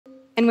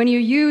And when you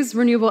use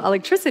renewable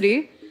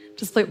electricity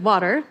to split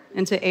water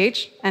into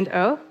H and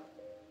O,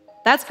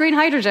 that's green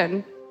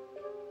hydrogen.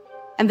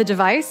 And the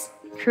device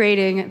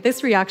creating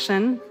this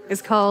reaction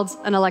is called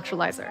an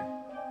electrolyzer.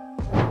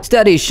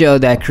 Studies show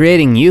that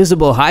creating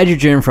usable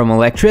hydrogen from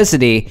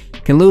electricity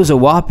can lose a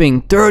whopping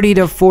 30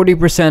 to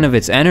 40% of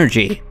its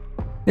energy.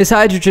 Is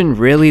hydrogen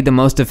really the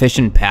most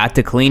efficient path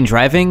to clean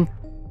driving?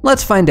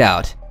 Let's find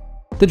out.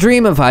 The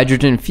dream of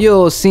hydrogen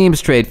fuel seems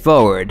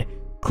straightforward: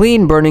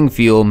 clean burning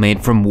fuel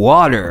made from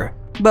water.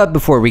 But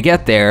before we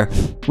get there,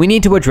 we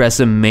need to address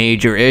a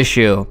major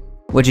issue,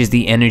 which is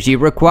the energy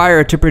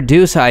required to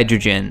produce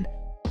hydrogen.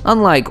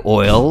 Unlike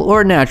oil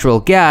or natural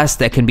gas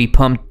that can be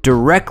pumped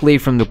directly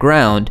from the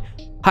ground,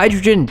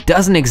 hydrogen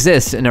doesn't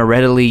exist in a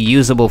readily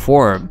usable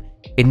form.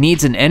 It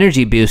needs an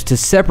energy boost to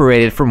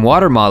separate it from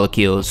water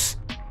molecules.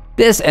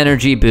 This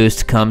energy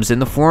boost comes in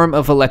the form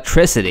of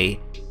electricity.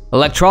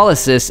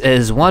 Electrolysis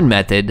is one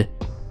method,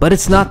 but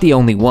it's not the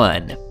only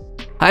one.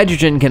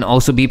 Hydrogen can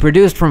also be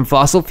produced from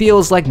fossil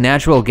fuels like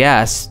natural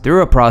gas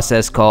through a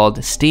process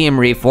called steam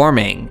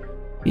reforming.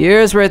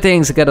 Here's where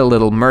things get a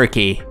little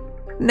murky.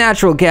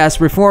 Natural gas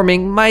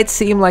reforming might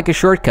seem like a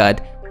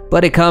shortcut,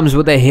 but it comes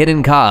with a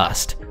hidden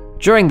cost.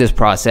 During this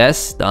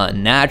process, the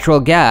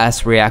natural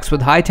gas reacts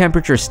with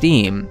high-temperature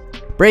steam,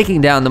 breaking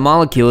down the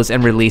molecules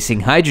and releasing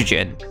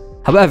hydrogen.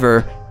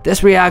 However,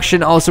 this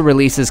reaction also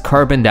releases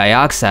carbon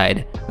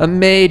dioxide, a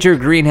major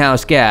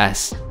greenhouse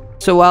gas.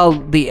 So while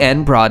the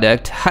end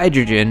product,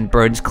 hydrogen,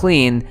 burns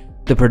clean,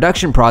 the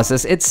production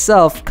process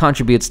itself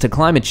contributes to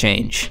climate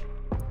change.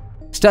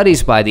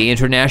 Studies by the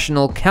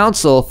International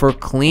Council for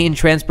Clean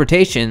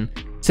Transportation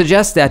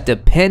suggest that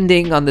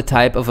depending on the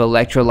type of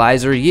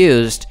electrolyzer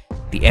used,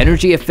 the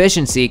energy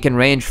efficiency can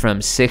range from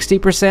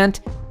 60%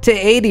 to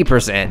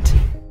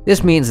 80%.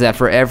 This means that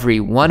for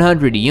every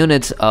 100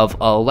 units of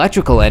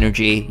electrical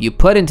energy you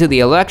put into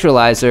the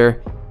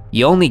electrolyzer,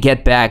 you only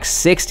get back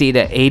 60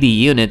 to 80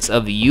 units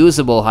of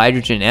usable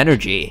hydrogen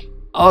energy.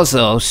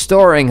 Also,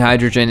 storing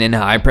hydrogen in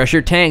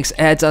high-pressure tanks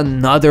adds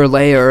another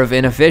layer of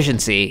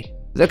inefficiency.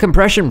 The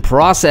compression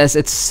process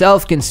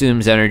itself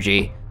consumes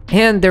energy,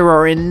 and there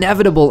are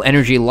inevitable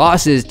energy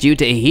losses due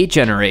to heat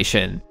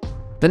generation.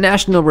 The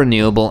National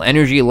Renewable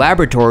Energy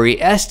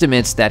Laboratory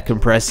estimates that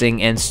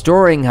compressing and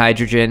storing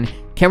hydrogen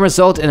can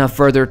result in a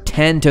further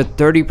 10 to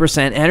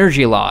 30%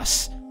 energy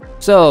loss.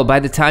 So by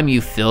the time you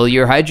fill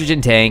your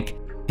hydrogen tank,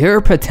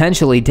 you're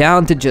potentially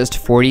down to just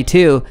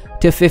 42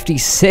 to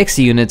 56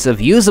 units of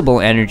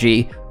usable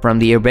energy from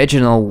the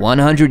original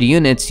 100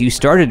 units you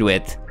started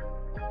with.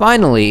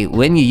 Finally,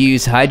 when you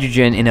use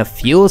hydrogen in a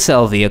fuel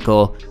cell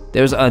vehicle,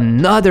 there's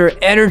another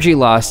energy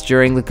loss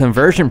during the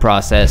conversion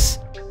process.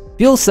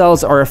 Fuel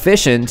cells are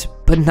efficient,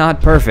 but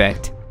not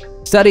perfect.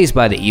 Studies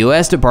by the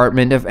US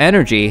Department of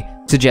Energy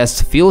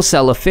suggest fuel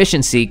cell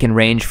efficiency can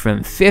range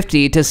from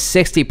 50 to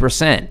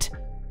 60%.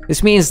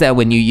 This means that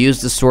when you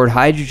use the stored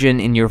hydrogen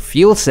in your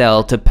fuel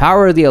cell to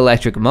power the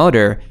electric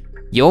motor,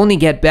 you only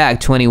get back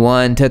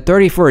 21 to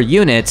 34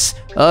 units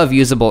of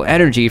usable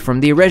energy from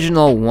the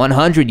original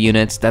 100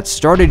 units that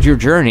started your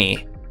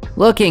journey.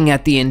 Looking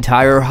at the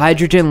entire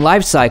hydrogen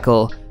life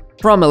cycle,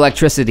 from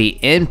electricity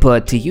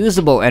input to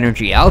usable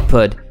energy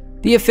output,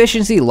 the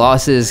efficiency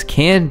losses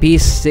can be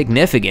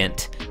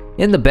significant.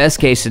 In the best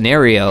case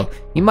scenario,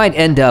 you might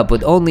end up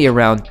with only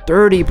around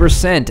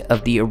 30%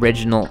 of the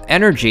original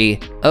energy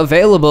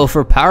available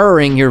for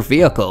powering your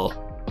vehicle.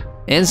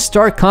 In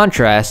stark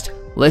contrast,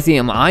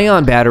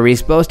 lithium-ion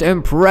batteries boast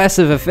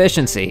impressive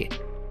efficiency.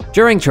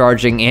 During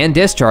charging and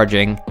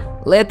discharging,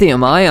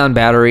 lithium-ion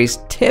batteries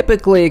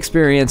typically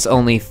experience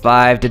only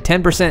 5 to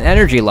 10%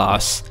 energy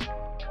loss.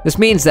 This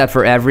means that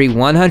for every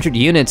 100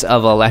 units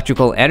of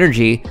electrical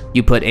energy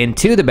you put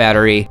into the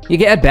battery, you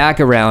get back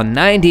around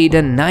 90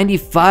 to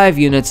 95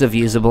 units of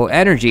usable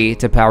energy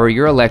to power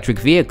your electric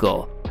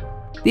vehicle.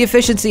 The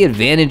efficiency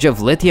advantage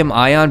of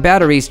lithium-ion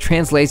batteries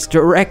translates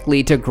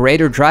directly to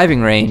greater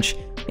driving range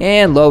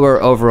and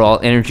lower overall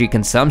energy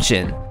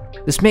consumption.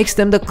 This makes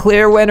them the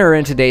clear winner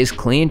in today's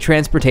clean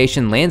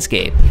transportation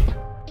landscape.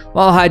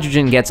 While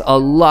hydrogen gets a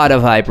lot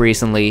of hype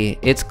recently,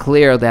 it's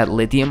clear that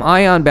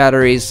lithium-ion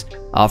batteries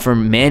offer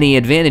many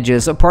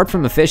advantages apart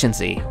from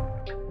efficiency.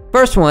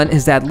 First one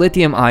is that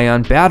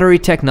lithium-ion battery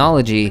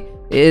technology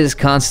is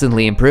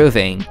constantly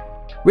improving.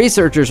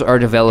 Researchers are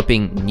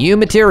developing new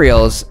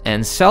materials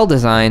and cell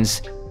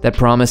designs that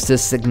promise to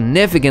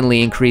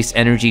significantly increase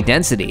energy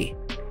density.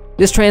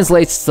 This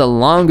translates to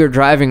longer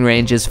driving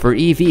ranges for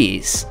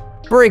EVs.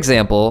 For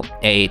example,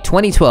 a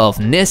 2012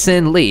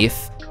 Nissan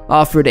Leaf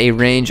offered a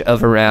range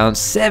of around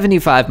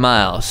 75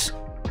 miles,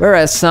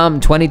 whereas some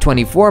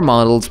 2024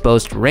 models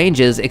boast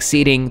ranges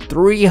exceeding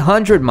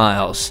 300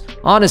 miles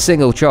on a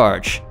single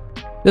charge.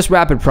 This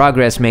rapid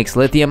progress makes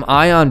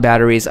lithium-ion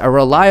batteries a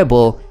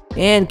reliable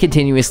and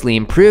continuously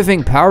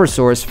improving power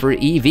source for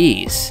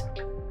EVs.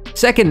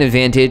 Second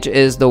advantage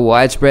is the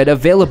widespread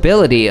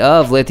availability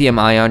of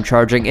lithium-ion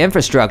charging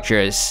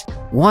infrastructures.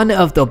 One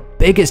of the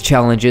biggest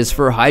challenges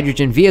for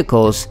hydrogen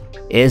vehicles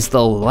is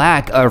the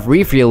lack of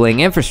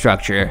refueling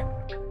infrastructure.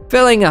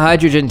 Filling a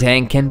hydrogen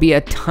tank can be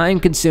a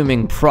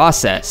time-consuming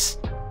process,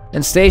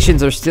 and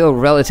stations are still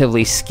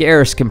relatively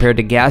scarce compared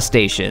to gas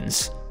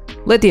stations.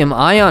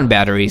 Lithium-ion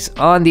batteries,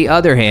 on the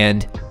other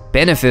hand,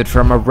 benefit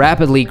from a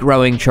rapidly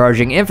growing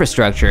charging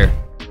infrastructure.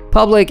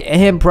 Public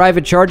and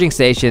private charging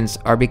stations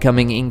are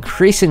becoming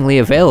increasingly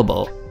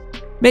available,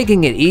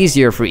 making it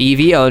easier for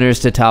EV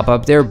owners to top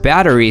up their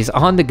batteries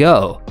on the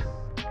go.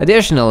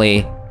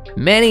 Additionally,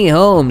 many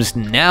homes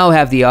now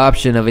have the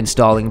option of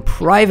installing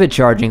private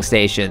charging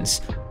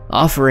stations,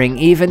 offering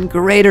even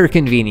greater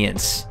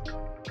convenience.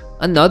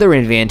 Another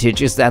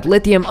advantage is that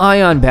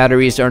lithium-ion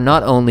batteries are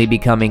not only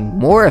becoming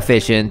more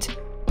efficient,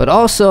 but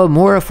also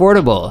more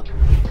affordable.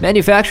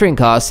 Manufacturing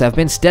costs have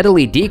been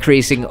steadily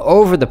decreasing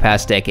over the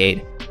past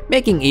decade,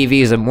 making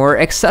EVs a more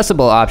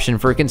accessible option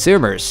for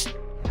consumers.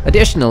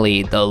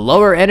 Additionally, the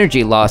lower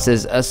energy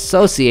losses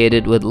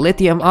associated with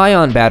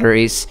lithium-ion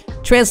batteries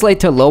translate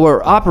to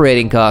lower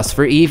operating costs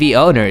for EV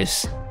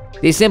owners.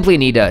 They simply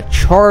need to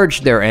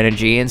charge their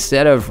energy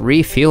instead of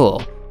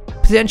refuel,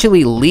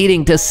 potentially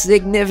leading to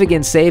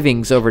significant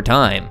savings over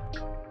time.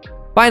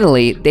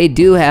 Finally, they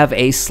do have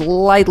a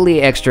slightly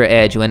extra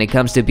edge when it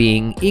comes to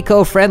being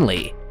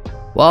eco-friendly.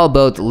 While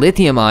both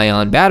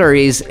lithium-ion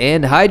batteries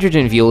and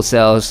hydrogen fuel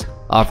cells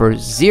offer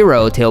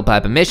zero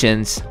tailpipe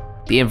emissions,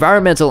 the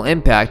environmental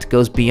impact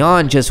goes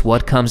beyond just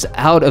what comes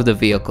out of the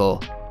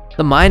vehicle.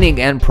 The mining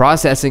and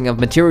processing of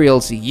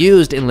materials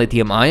used in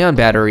lithium-ion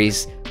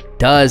batteries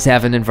does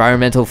have an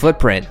environmental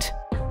footprint.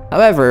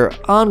 However,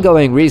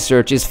 ongoing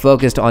research is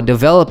focused on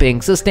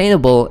developing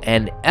sustainable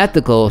and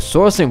ethical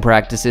sourcing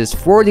practices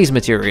for these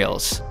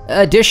materials.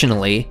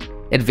 Additionally,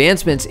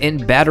 advancements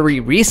in battery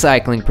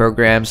recycling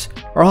programs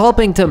are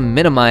helping to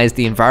minimize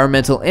the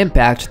environmental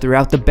impact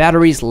throughout the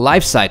battery's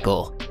life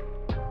cycle.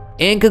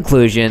 In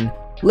conclusion,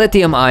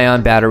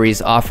 lithium-ion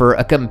batteries offer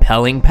a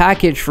compelling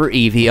package for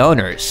EV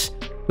owners.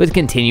 With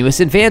continuous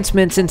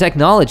advancements in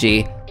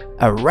technology,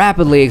 a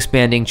rapidly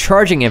expanding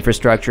charging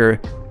infrastructure,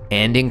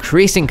 and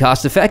increasing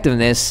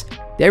cost-effectiveness,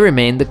 they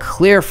remain the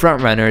clear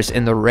frontrunners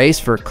in the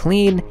race for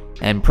clean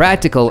and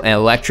practical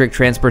electric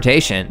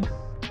transportation.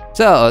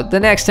 So, the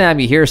next time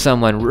you hear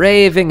someone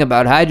raving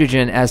about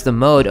hydrogen as the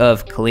mode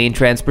of clean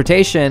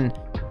transportation,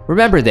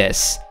 remember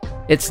this: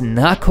 it's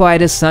not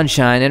quite as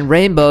sunshine and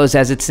rainbows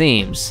as it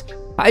seems.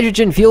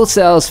 Hydrogen fuel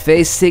cells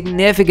face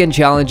significant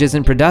challenges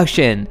in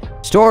production,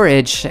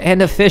 storage,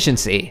 and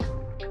efficiency.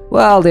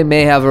 While they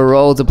may have a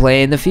role to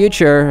play in the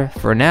future,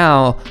 for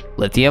now,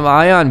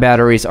 lithium-ion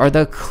batteries are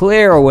the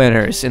clear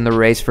winners in the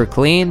race for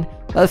clean,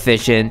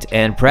 efficient,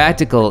 and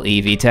practical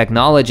EV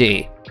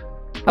technology.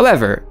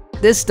 However,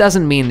 this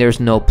doesn't mean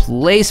there's no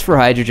place for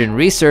hydrogen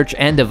research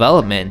and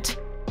development.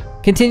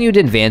 Continued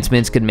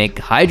advancements could make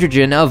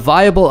hydrogen a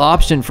viable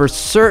option for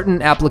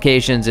certain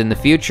applications in the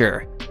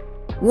future.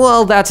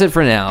 Well, that's it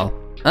for now.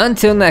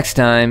 Until next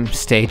time,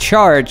 stay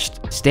charged,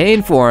 stay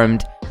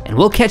informed, and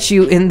we'll catch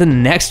you in the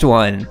next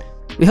one.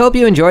 We hope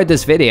you enjoyed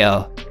this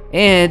video,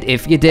 and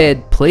if you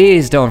did,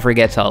 please don't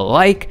forget to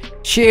like,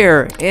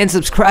 share, and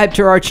subscribe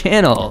to our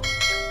channel.